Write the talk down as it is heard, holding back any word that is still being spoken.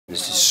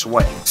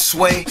Sway.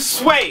 Sway.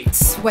 Sway.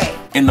 Sway.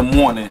 In the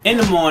morning. In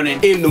the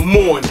morning. In the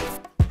morning.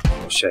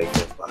 Shake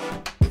that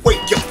fire.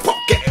 Wake your fuck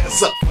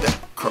ass up.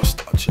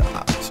 Crust out your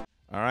eyes.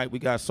 All right, we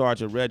got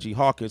Sergeant Reggie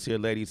Hawkins here,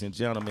 ladies and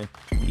gentlemen.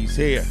 He's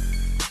here.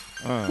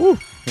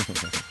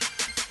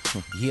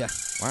 Yeah.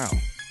 Wow.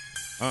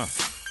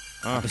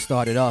 To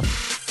start it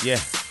off. Yeah.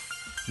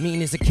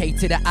 Mean is a K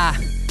to the I,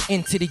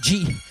 N to the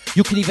G.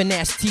 You can even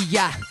ask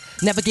T.I.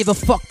 Never give a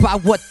fuck by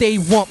what they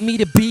want me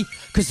to be,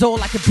 cause all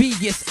I can be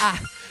is I.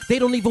 They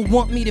don't even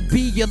want me to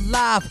be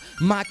alive.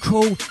 My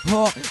cold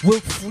heart will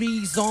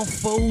freeze on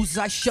foes.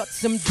 I shut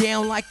them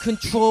down like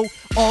Control,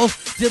 Alt,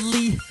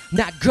 Delete.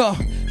 Not go,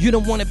 you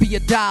don't wanna be a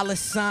dollar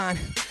sign.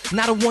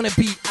 And I don't wanna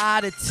be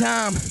out of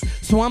time.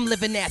 So I'm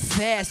living that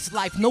fast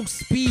life, no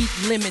speed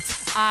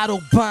limits,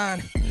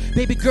 Autobahn.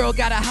 Baby girl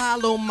got a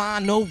hollow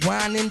mind, no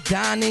wine and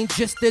dining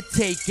just to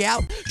take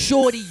out.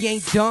 Shorty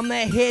ain't dumb,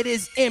 that head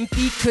is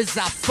empty cause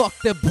I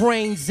fucked her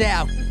brains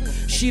out.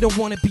 She don't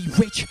wanna be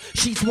rich,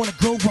 she just wanna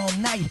go all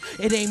night.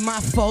 It ain't my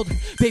fault,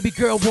 baby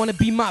girl wanna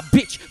be my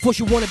bitch, for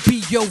she wanna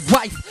be your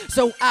wife.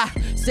 So I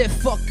said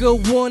fuck her,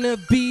 wanna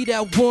be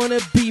that wanna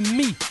be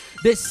me.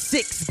 There's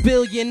 6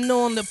 billion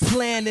on the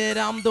planet,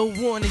 I'm the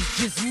one, it's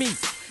just me.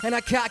 And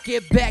I cock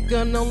it back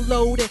and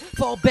unload it,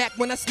 fall back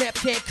when I snap,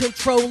 can't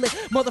control it.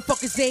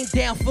 Motherfuckers ain't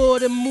down for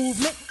the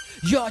movement,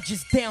 y'all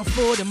just down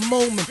for the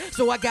moment.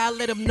 So I gotta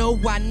let them know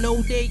I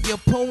know they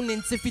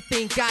opponents. If you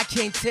think I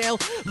can't tell,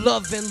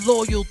 love and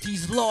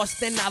loyalty's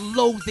lost and I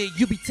loathe it.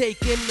 You be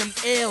taking them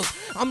L's,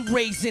 I'm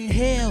raising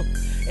hell.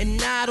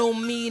 And I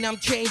don't mean I'm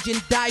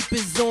changing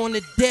diapers on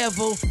the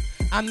devil,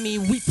 I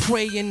mean we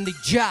praying to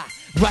Jah.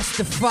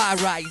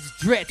 Rastafari is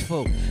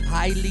dreadful.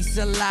 Haile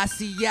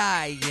Selassie,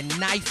 a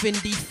knife in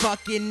the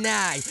fucking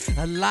eye,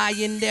 a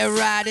lion that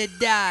ride or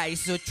die.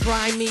 So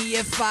try me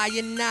if I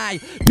and I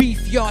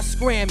beef y'all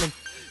scramming.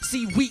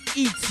 See we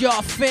eat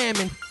y'all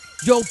famine.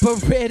 Yo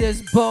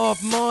Berettas Bob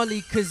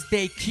Marley cause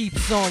they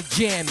keeps on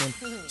jamming.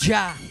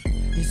 Jah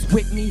is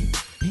with me,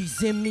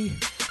 he's in me,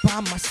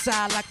 by my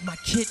side like my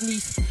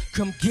kidneys.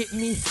 Come get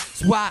me,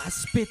 that's why I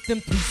spit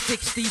them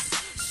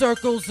 360s.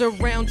 Circles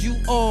around you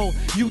all,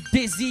 you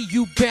dizzy,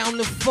 you bound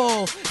to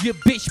fall. Your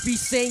bitch be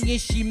saying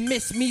she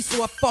miss me,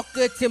 so I fuck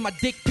her till my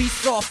dick be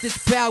soft as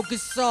Pau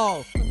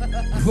Gasol.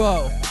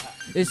 Whoa,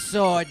 it's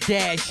all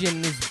dash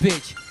in this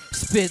bitch.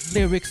 Spit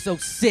lyrics so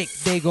sick,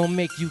 they gon'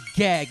 make you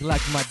gag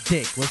like my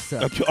dick. What's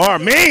up? R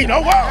Mean,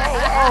 oh,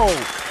 whoa.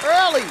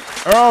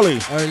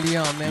 Early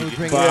on, man, we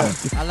bring it up.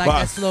 I like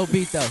that slow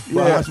beat, though.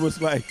 Yeah, that's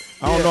what's like.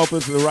 I don't know if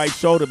it's the right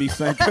show to be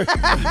saying.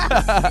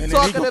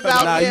 Talking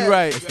about, nah, yeah. you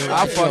right.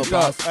 I fucked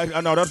up.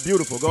 I know, that's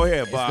beautiful. Go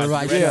ahead, Bob. The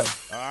right show.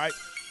 show. All right.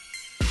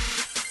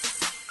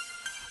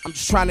 I'm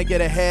just trying to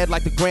get ahead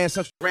like the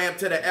grandson ram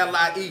to the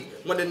LIE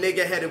when the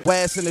nigga headed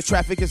west and the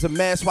traffic is a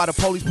mess. Why the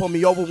police pull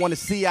me over want a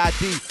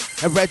CID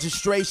and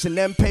registration.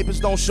 Them papers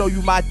don't show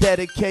you my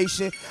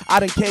dedication. I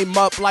done came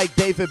up like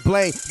David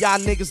Blaine. Y'all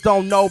niggas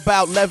don't know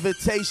about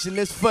levitation.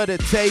 It's for the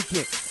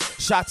taking.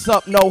 Shots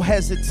up, no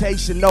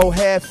hesitation, no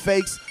head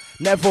fakes,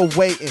 never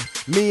waiting.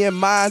 Me and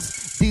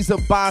mines, these are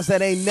bonds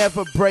that ain't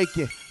never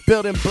breaking.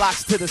 Building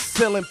blocks to the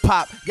ceiling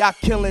pop. Y'all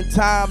killing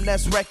time,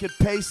 that's record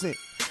pacing.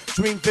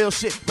 Dreamville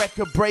shit,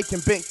 record breaking,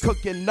 been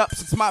cooking up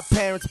since my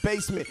parents'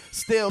 basement.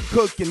 Still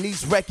cooking,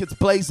 these records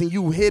blazing,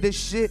 you hear this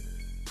shit?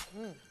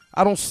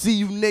 I don't see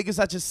you niggas,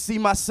 I just see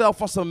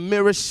myself on some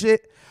mirror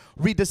shit.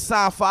 Read the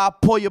sign for I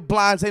pull your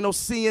blinds, ain't no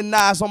seeing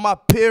eyes on my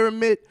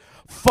pyramid.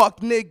 Fuck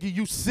nigga,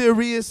 you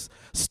serious?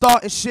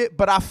 Starting shit,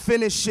 but I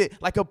finish shit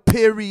like a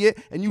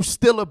period, and you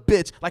still a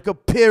bitch like a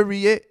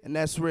period, and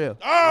that's real.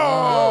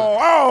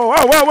 Whoa.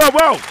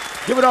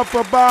 Give it up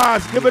for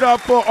Bas, give it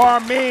up for R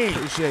Mean.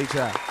 Appreciate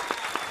y'all.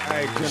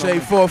 Hey,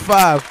 Shade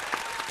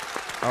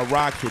 4-5. I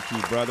rock with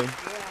you, brother.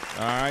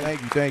 All right.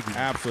 Thank you.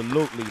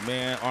 Absolutely,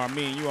 man. R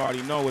Mean, you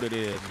already know what it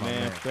is,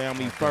 man.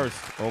 Family first,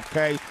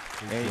 okay?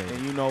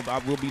 And you know, I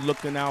will be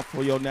looking out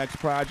for your next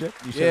project.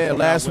 Yeah,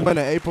 last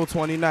winter, April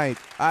 29th.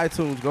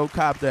 iTunes, go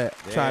cop that.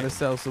 Yeah. Trying to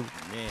sell some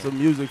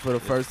music for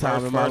the first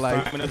time in my life.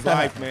 First time in his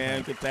life,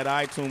 man. Get that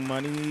iTunes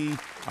money.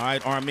 All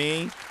right, R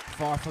Mean.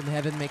 Far From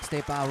Heaven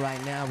mixtape out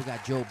right now. We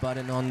got Joe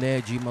Budden on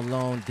there, G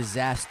Malone,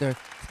 Disaster.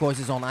 Of course,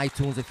 it's on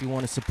iTunes if you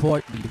want to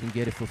support. You can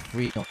get it for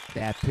free.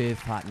 Dat Piff,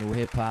 Hot New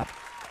Hip Hop.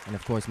 And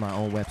of course, my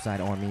own website,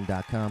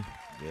 rmean.com.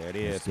 There it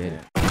is, Let's get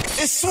man. it.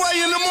 It's Sway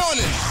in the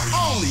morning,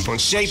 only on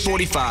Shade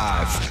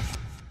 45.